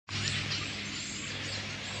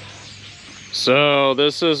So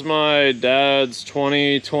this is my dad's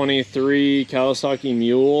 2023 Kawasaki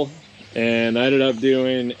Mule, and I ended up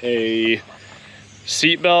doing a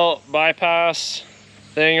seatbelt bypass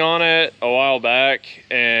thing on it a while back,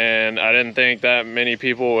 and I didn't think that many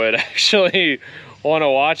people would actually want to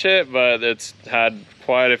watch it, but it's had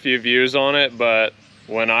quite a few views on it. But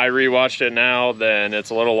when I rewatched it now, then it's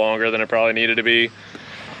a little longer than it probably needed to be.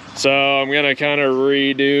 So I'm gonna kind of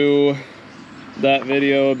redo that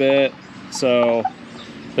video a bit. So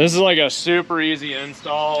this is like a super easy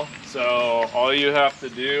install. So all you have to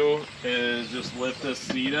do is just lift this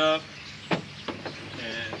seat up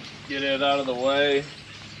and get it out of the way.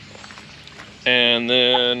 And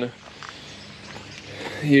then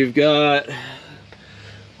you've got,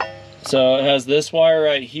 so it has this wire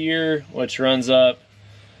right here, which runs up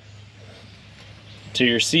to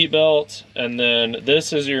your seat belt. And then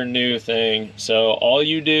this is your new thing. So all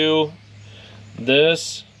you do,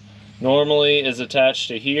 this normally is attached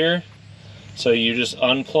to here, so you just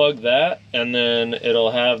unplug that, and then it'll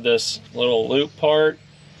have this little loop part,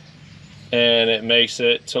 and it makes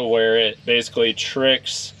it to where it basically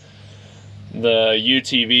tricks the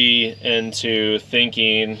UTV into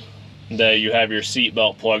thinking that you have your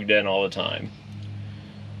seatbelt plugged in all the time.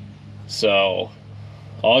 So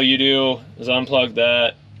all you do is unplug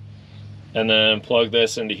that and then plug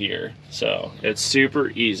this into here. So it's super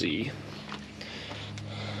easy.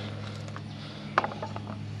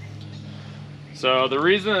 So the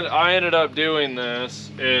reason that I ended up doing this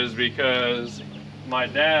is because my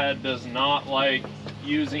dad does not like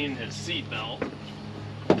using his seatbelt.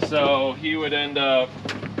 So he would end up,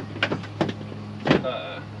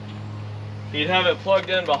 he'd have it plugged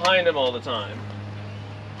in behind him all the time.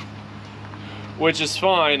 Which is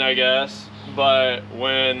fine, I guess, but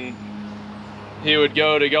when he would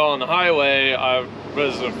go on the highway, I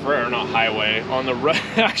was afraid, or not highway, on the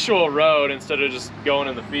actual road instead of just going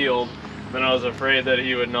in the field. Then I was afraid that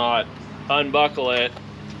he would not unbuckle it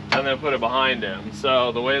and then put it behind him.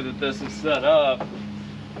 So the way that this is set up,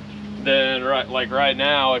 then right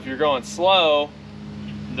now, if you're going slow,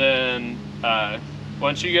 then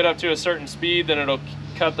once you get up to a certain speed, then it'll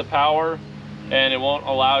cut the power and it won't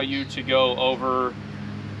allow you to go over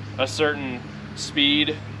a certain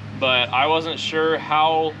speed. But I wasn't sure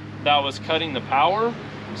how that was cutting the power.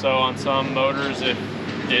 So on some motors, if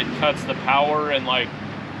it cuts the power in like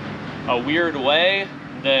a weird way,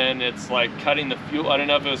 then it's like cutting the fuel. I don't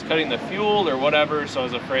know if it was cutting the fuel or whatever, so I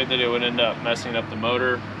was afraid that it would end up messing up the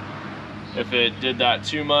motor if it did that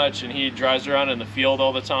too much. And he drives around in the field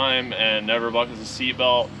all the time and never buckles his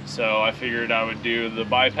seatbelt, so I figured I would do the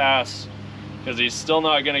bypass because he's still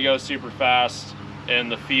not going to go super fast in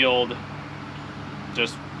the field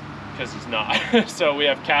just because he's not. So we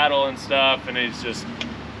have cattle and stuff, and he's just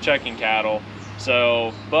checking cattle.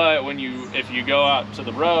 So, but if you go out to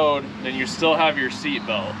the road, then you still have your seat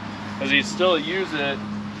belt, because you still use it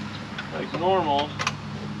like normal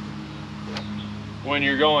when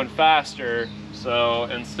you're going faster. So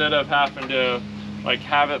instead of having to like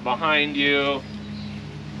have it behind you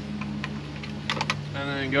and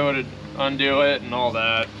then go to undo it and all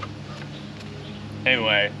that.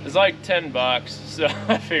 Anyway, it's like 10 bucks, so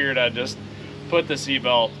I figured I'd just put the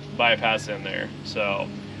seatbelt bypass in there. So,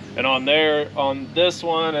 and on this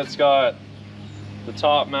one, it's got the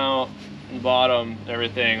top mount and bottom,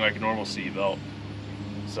 everything like a normal seatbelt.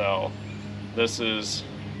 So this is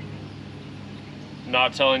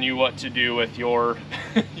not telling you what to do with your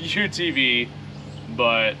UTV,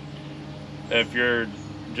 but if you're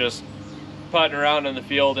just putting around in the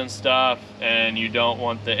field and stuff and you don't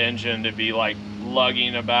want the engine to be like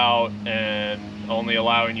lugging about and only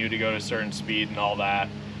allowing you to go to a certain speed and all that,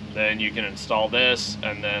 then you can install this,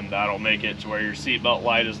 and then that'll make it to where your seatbelt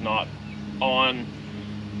light is not on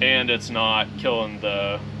and it's not killing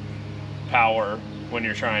the power when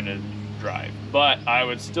you're trying to drive. But I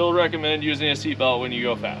would still recommend using a seatbelt when you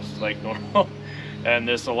go fast, like normal. And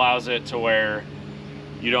this allows it to where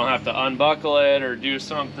you don't have to unbuckle it or do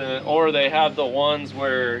something. Or they have the ones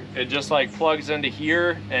where it just like plugs into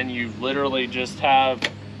here and you literally just have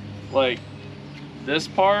like this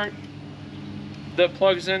part that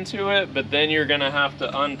plugs into it, but then you're gonna have to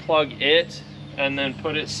unplug it and then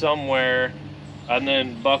put it somewhere and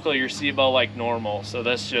then buckle your seatbelt like normal. So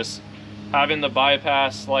that's just having the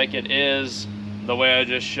bypass like it is, the way I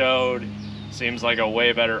just showed, seems like a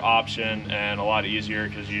way better option and a lot easier,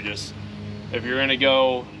 because you just, if you're gonna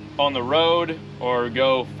go on the road or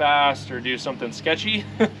go fast or do something sketchy,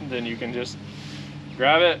 then you can just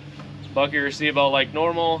grab it, buckle your seatbelt like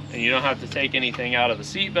normal, and you don't have to take anything out of the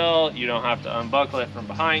seatbelt. You don't have to unbuckle it from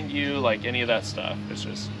behind you, like any of that stuff. It's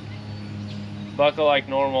just buckle like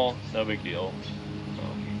normal, no big deal.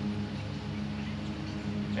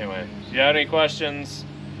 Anyway, if you have any questions,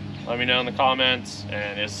 let me know in the comments.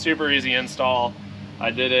 And it's super easy install. I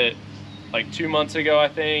did it like 2 months ago, I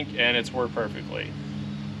think, and it's worked perfectly.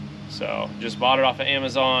 So just bought it off of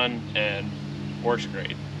Amazon and works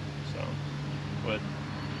great. So would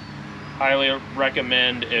highly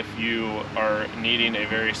recommend if you are needing a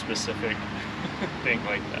very specific thing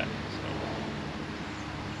like that.